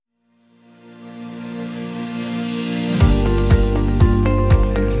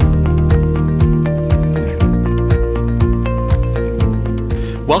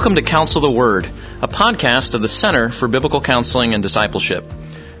Welcome to Counsel the Word, a podcast of the Center for Biblical Counseling and Discipleship.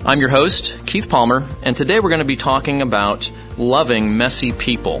 I'm your host, Keith Palmer, and today we're going to be talking about loving messy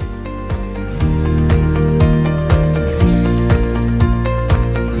people. Well,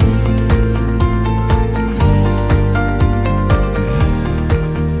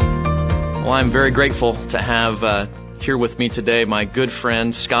 I'm very grateful to have here with me today my good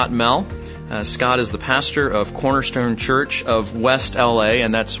friend Scott Mell. Scott is the pastor of Cornerstone Church of West LA,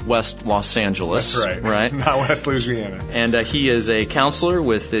 and that's West Los Angeles. That's right. Not West Louisiana. And he is a counselor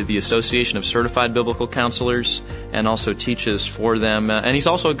with the Association of Certified Biblical Counselors and also teaches for them. And he's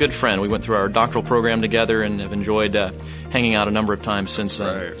also a good friend. We went through our doctoral program together and have enjoyed hanging out a number of times since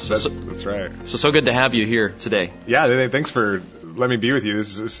then. Right. That's right. So good to have you here today. Yeah, thanks for letting me be with you.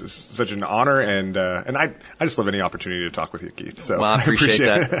 This is such an honor, and I just love any opportunity to talk with you, Keith. So well, I appreciate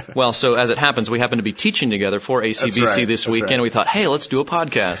that. Well, so as it happens, we happen to be teaching together for ACBC this weekend. Right. We thought, hey, let's do a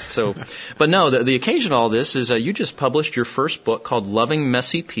podcast. So, but no, the occasion of all this is you just published your first book called Loving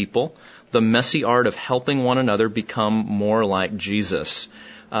Messy People, The Messy Art of Helping One Another Become More Like Jesus.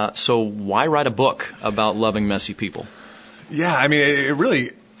 So why write a book about loving messy people? Yeah, I mean, it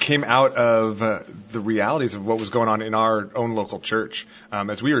really came out of the realities of what was going on in our own local church.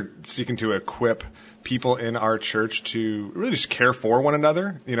 As we were seeking to equip people in our church to really just care for one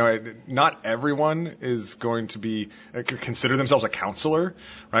another. You know, not everyone is going to be consider themselves a counselor,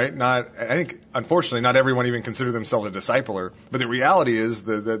 right? I think, unfortunately, not everyone even consider themselves a discipler. But the reality is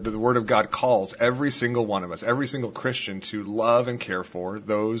the Word of God calls every single one of us, every single Christian, to love and care for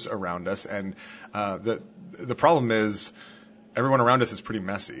those around us. And the problem is, everyone around us is pretty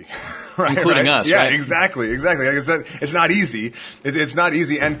messy, right? Including us, yeah, right? Exactly. It's not easy. It's not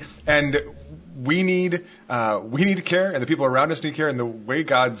easy, and we need to care, and the people around us need care, and the way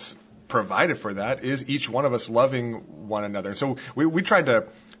God's provided for that is each one of us loving one another. So we wanted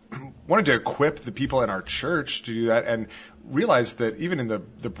to equip the people in our church to do that, and realize that even in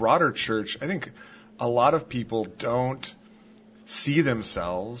the broader church, I think a lot of people don't see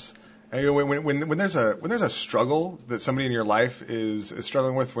themselves. When there's a struggle that somebody in your life is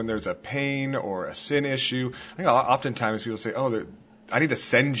struggling with, when there's a pain or a sin issue, I think oftentimes people say, "Oh, I need to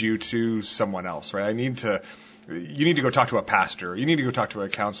send you to someone else, right? You need to go talk to a pastor. You need to go talk to a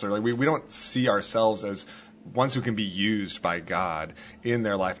counselor." Like we don't see ourselves as ones who can be used by God in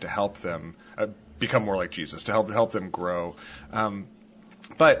their life to help them become more like Jesus, to help them grow.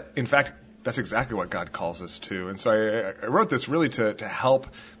 But in fact, that's exactly what God calls us to. And so I wrote this really to help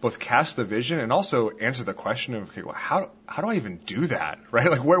both cast the vision and also answer the question of, okay, well, how do I even do that, right?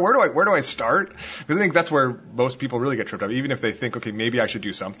 Like, where do I start? Because I think that's where most people really get tripped up. Even if they think, okay, maybe I should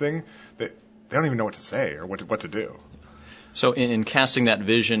do something, they don't even know what to say or what to do. So in casting that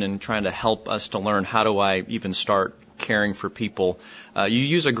vision and trying to help us to learn how do I even start caring for people, you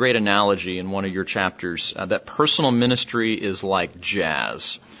use a great analogy in one of your chapters that personal ministry is like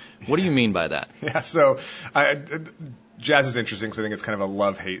jazz. What do you mean by that? Yeah, so jazz is interesting because I think it's kind of a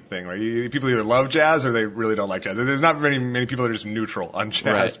love-hate thing. Right? People either love jazz or they really don't like jazz. There's not many people that are just neutral on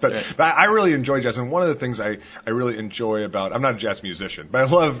jazz. Right. But I really enjoy jazz. And one of the things I really enjoy about, I'm not a jazz musician, but I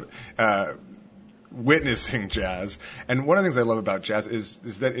love witnessing jazz. And one of the things I love about jazz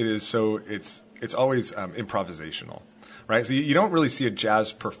is that it's always improvisational. Right, so you don't really see a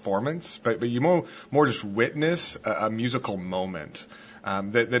jazz performance, but you more just witness a musical moment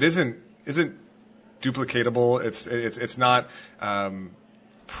that isn't duplicatable. It's not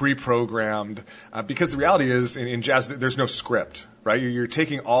pre-programmed because the reality is in jazz there's no script. Right, you're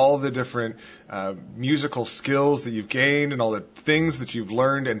taking all the different musical skills that you've gained and all the things that you've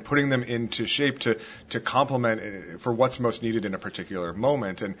learned and putting them into shape to complement for what's most needed in a particular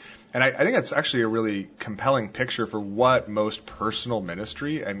moment. And I think that's actually a really compelling picture for what most personal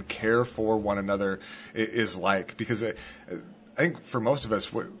ministry and care for one another is like. Because I think for most of us,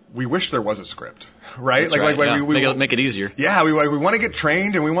 we wish there was a script, right? That's right. We make it easier. Yeah, we want to get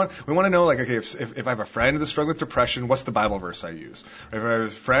trained, and we want to know, like, okay, if I have a friend that's struggling with depression, what's the Bible verse I use? Or if I have a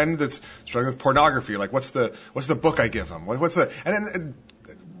friend that's struggling with pornography, like, what's the book I give them? And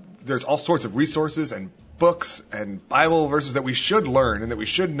there's all sorts of resources and books and Bible verses that we should learn and that we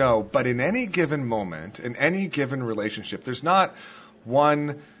should know. But in any given moment, in any given relationship, there's not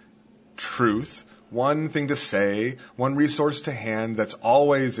one truth, one thing to say, one resource to hand that's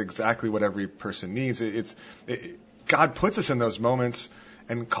always exactly what every person needs. God puts us in those moments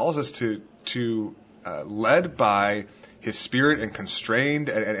and calls us to led by His Spirit and constrained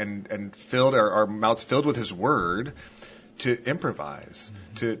and filled our mouths filled with His Word, to improvise,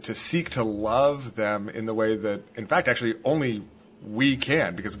 to seek to love them in the way that, in fact, actually only we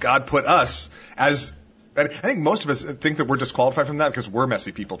can, because God put us as and I think most of us think that we're disqualified from that because we're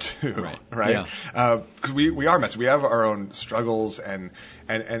messy people too, right? Because we are messy. We have our own struggles and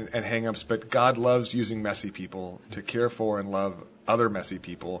hang-ups, but God loves using messy people to care for and love other messy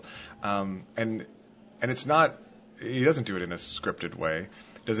people. And it's not, he doesn't do it in a scripted way.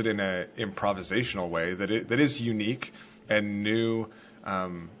 He does it in an improvisational way that is unique and new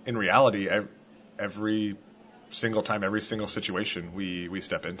in reality every single time, every single situation we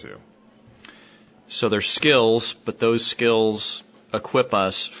step into. So there's skills, but those skills equip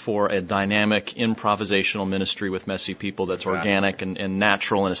us for a dynamic improvisational ministry with messy people that's organic and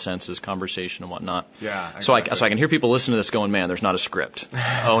natural in a sense as conversation and whatnot. Yeah. Exactly. So I can hear people listening to this going, man, there's not a script.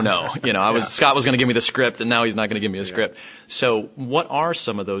 Oh no. Scott was going to give me the script and now he's not going to give me a script. So what are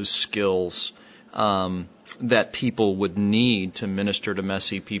some of those skills that people would need to minister to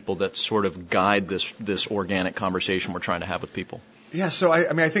messy people that sort of guide this organic conversation we're trying to have with people? Yeah. So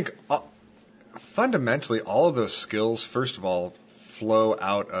I think fundamentally all of those skills, first of all, flow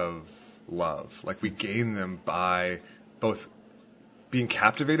out of love. Like we gain them by both being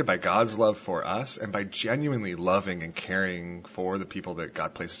captivated by God's love for us and by genuinely loving and caring for the people that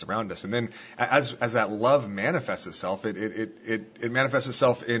God places around us. And then as that love manifests itself, it manifests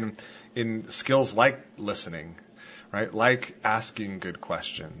itself in skills like listening, right? Like asking good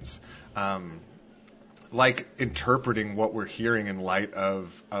questions, like interpreting what we're hearing in light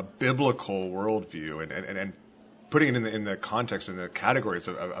of a biblical worldview and putting it in the context, in the categories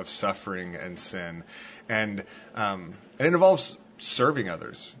of suffering and sin. And it involves serving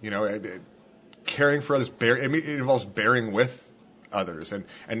others, caring for others. It involves bearing with others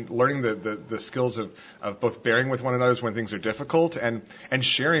and learning the skills of both bearing with one another when things are difficult and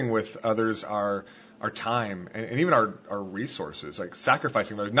sharing with others our time and even our resources, like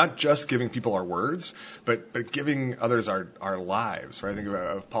sacrificing others, not just giving people our words, but giving others our lives, right? I think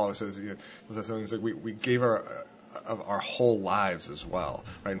of Paul says, something like we gave our whole lives as well,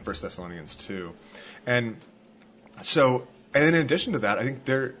 right? In 1 Thessalonians 2. And then in addition to that, I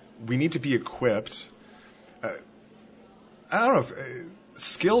think we need to be equipped. I don't know if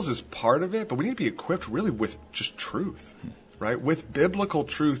skills is part of it, but we need to be equipped really with just truth, right? With biblical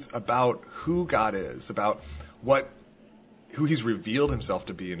truth about who God is, about who He's revealed Himself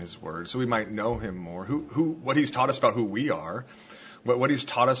to be in His Word, so we might know Him more. What He's taught us about who we are, what He's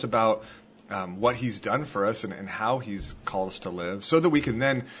taught us about what He's done for us and how He's called us to live, so that we can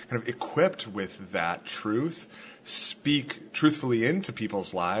then kind of equipped with that truth, speak truthfully into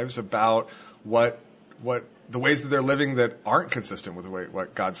people's lives about what the ways that they're living that aren't consistent with how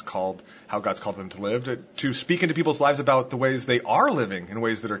God's called them to live, to speak into people's lives about the ways they are living in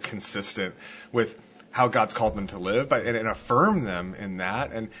ways that are consistent with how God's called them to live, and affirm them in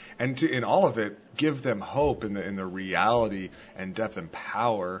that, and to, in all of it, give them hope in the reality and depth and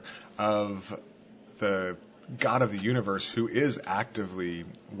power of the God of the universe who is actively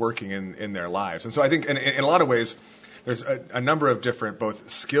working in their lives. And so I think in a lot of ways, there's a number of different both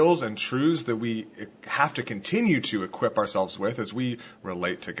skills and truths that we have to continue to equip ourselves with as we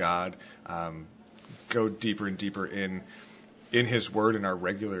relate to God, go deeper and deeper in His Word, in our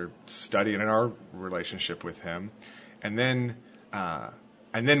regular study and in our relationship with Him. And then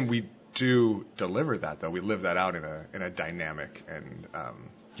we do deliver that, though. We live that out in a dynamic and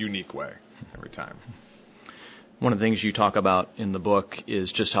unique way every time. One of the things you talk about in the book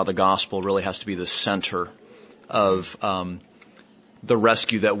is just how the gospel really has to be the center of the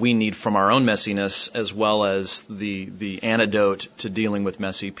rescue that we need from our own messiness, as well as the antidote to dealing with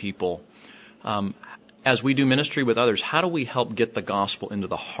messy people. As we do ministry with others, how do we help get the gospel into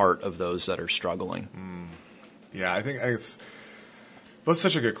the heart of those that are struggling? Yeah, I think it's both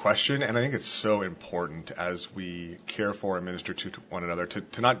such a good question, and I think it's so important as we care for and minister to one another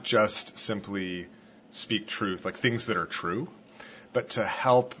to not just simply speak truth, like things that are true, but to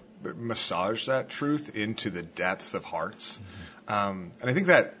help massage that truth into the depths of hearts. And I think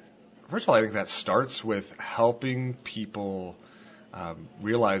that, first of all, that starts with helping people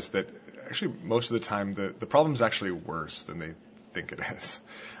realize that actually most of the time the problem is actually worse than they think it is,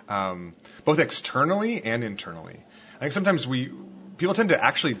 both externally and internally. I think sometimes people tend to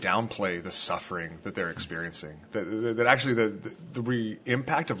actually downplay the suffering that they're experiencing, that actually the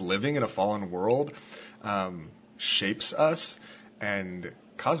impact of living in a fallen world shapes us and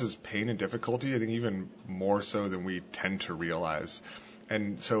causes pain and difficulty, I think even more so than we tend to realize.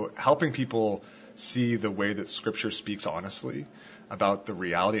 And so helping people see the way that Scripture speaks honestly about the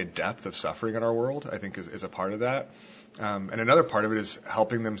reality and depth of suffering in our world, I think is a part of that. And another part of it is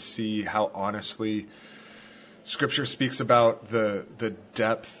helping them see how honestly Scripture speaks about the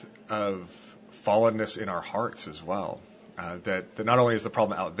depth of fallenness in our hearts as well. that not only is the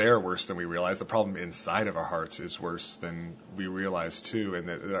problem out there worse than we realize, the problem inside of our hearts is worse than we realize too, and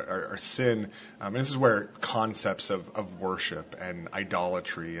that our sin, and this is where concepts of worship and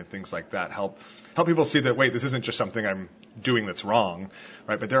idolatry and things like that help people see that, wait, this isn't just something I'm doing that's wrong,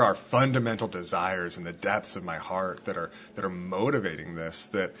 right? But there are fundamental desires in the depths of my heart that are motivating this,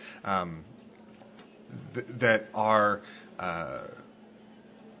 that are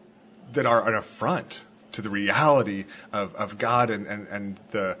an affront to the reality of God and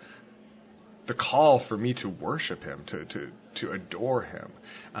the call for me to worship Him, to adore Him.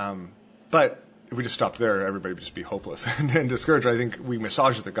 But if we just stop there, everybody would just be hopeless and discouraged. I think we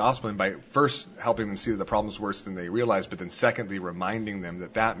massage the gospel and by first helping them see that the problem's worse than they realize, but then secondly reminding them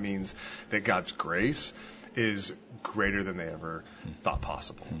that means that God's grace is greater than they ever thought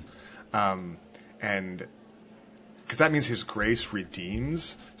possible. And because that means His grace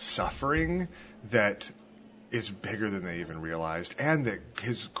redeems suffering that is bigger than they even realized, and that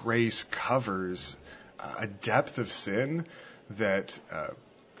His grace covers a depth of sin that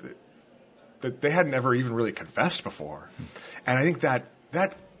they hadn't ever even really confessed before. And I think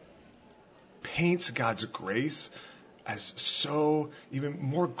that paints God's grace as so even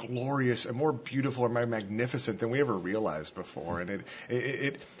more glorious and more beautiful and more magnificent than we ever realized before. And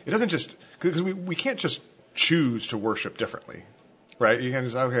it doesn't just, because we can't just choose to worship differently, right? You can't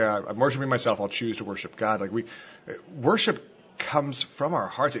just, okay, I'm worshiping myself, I'll choose to worship God. Like worship comes from our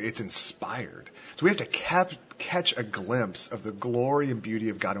hearts. It's inspired. So we have to catch a glimpse of the glory and beauty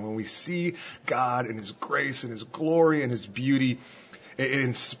of God. And when we see God and His grace and His glory and His beauty, it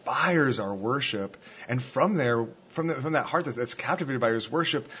inspires our worship. And from there, from that heart that's captivated by His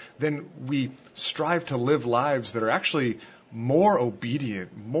worship, then we strive to live lives that are actually more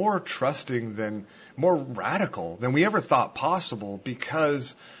obedient, more trusting, more radical than we ever thought possible,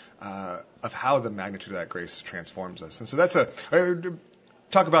 because of how the magnitude of that grace transforms us. And so I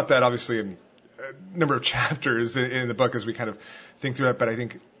talk about that obviously in a number of chapters in the book as we kind of think through that. But I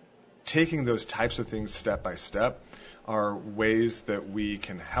think taking those types of things step by step are ways that we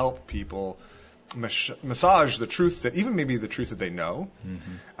can help people massage the truth, that even maybe the truth that they know,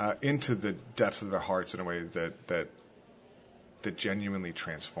 into the depths of their hearts in a way that genuinely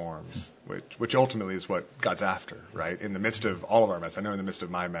transforms, which ultimately is what God's after, right? In the midst of all of our mess, I know in the midst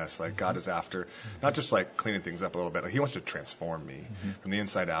of my mess, like God is after not just like cleaning things up a little bit, like He wants to transform me from the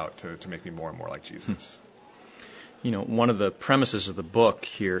inside out to make me more and more like Jesus. You know, one of the premises of the book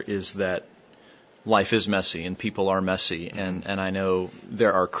here is that life is messy and people are messy, and I know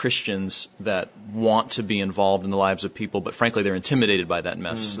there are Christians that want to be involved in the lives of people, but frankly they're intimidated by that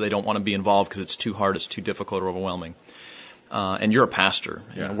mess. They don't want to be involved because it's too hard, it's too difficult or overwhelming. And you're a pastor.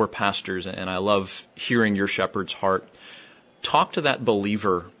 Yeah. You know, we're pastors, and I love hearing your shepherd's heart. Talk to that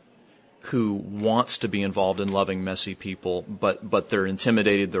believer who wants to be involved in loving messy people, but they're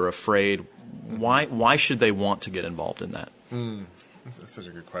intimidated, they're afraid. Why should they want to get involved in that? That's such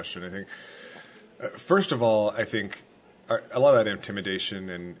a good question. I think, first of all, I think a lot of that intimidation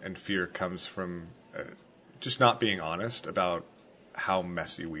and fear comes from just not being honest about how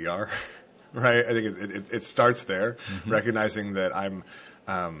messy we are. Right? I think it starts there, recognizing that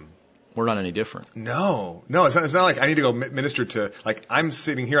we're not any different. No, it's not like I need to go minister to, like, I'm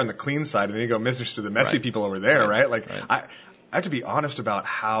sitting here on the clean side and I need to go minister to the messy people over there, right? Like, I have to be honest about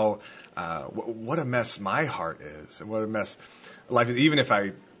how, what a mess my heart is and what a mess life is. Even if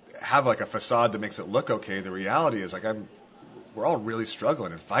I have like a facade that makes it look okay, the reality is like we're all really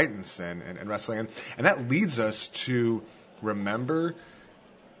struggling and fighting sin and wrestling. And that leads us to remember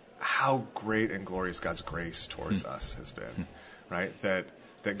how great and glorious God's grace towards us has been, right? That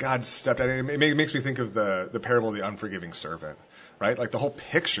God stepped out. It makes me think of the parable of the unforgiving servant, right? Like the whole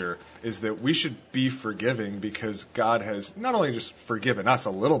picture is that we should be forgiving because God has not only just forgiven us a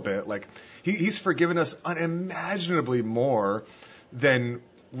little bit, like He's forgiven us unimaginably more than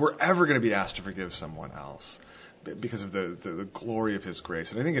we're ever going to be asked to forgive someone else because of the glory of His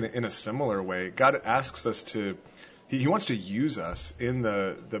grace. And I think in a similar way, God asks us to, He wants to use us in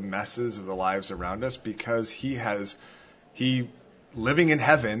the messes of the lives around us because He living in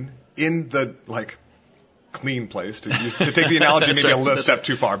heaven in the like clean place to take the analogy maybe a little step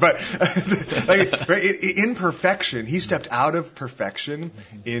too far, but in perfection, He stepped out of perfection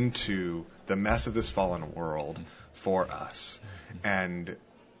into the mess of this fallen world for us. And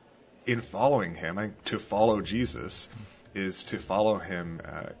in following Him, to follow Jesus is to follow Him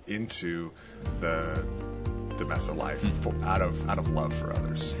into the mess of life out of love for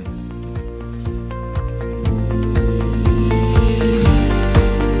others.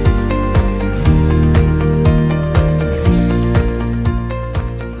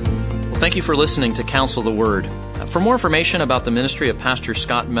 Thank you for listening to Counsel the Word. For more information about the ministry of Pastor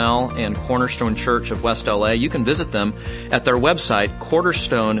Scott Mell and Cornerstone Church of West LA, you can visit them at their website,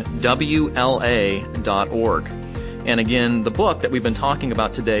 cornerstonewla.org. And again, the book that we've been talking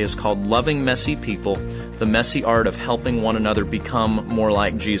about today is called Loving Messy People, The Messy Art of Helping One Another Become More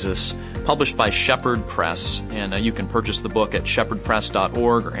Like Jesus, published by Shepherd Press. And you can purchase the book at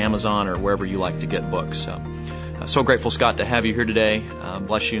shepherdpress.org or Amazon or wherever you like to get books. So grateful, Scott, to have you here today.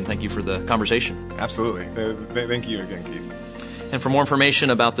 Bless you, and thank you for the conversation. Absolutely. Thank you again, Keith. And for more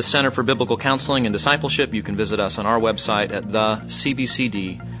information about the Center for Biblical Counseling and Discipleship, you can visit us on our website at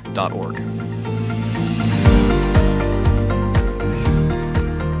thecbcd.org.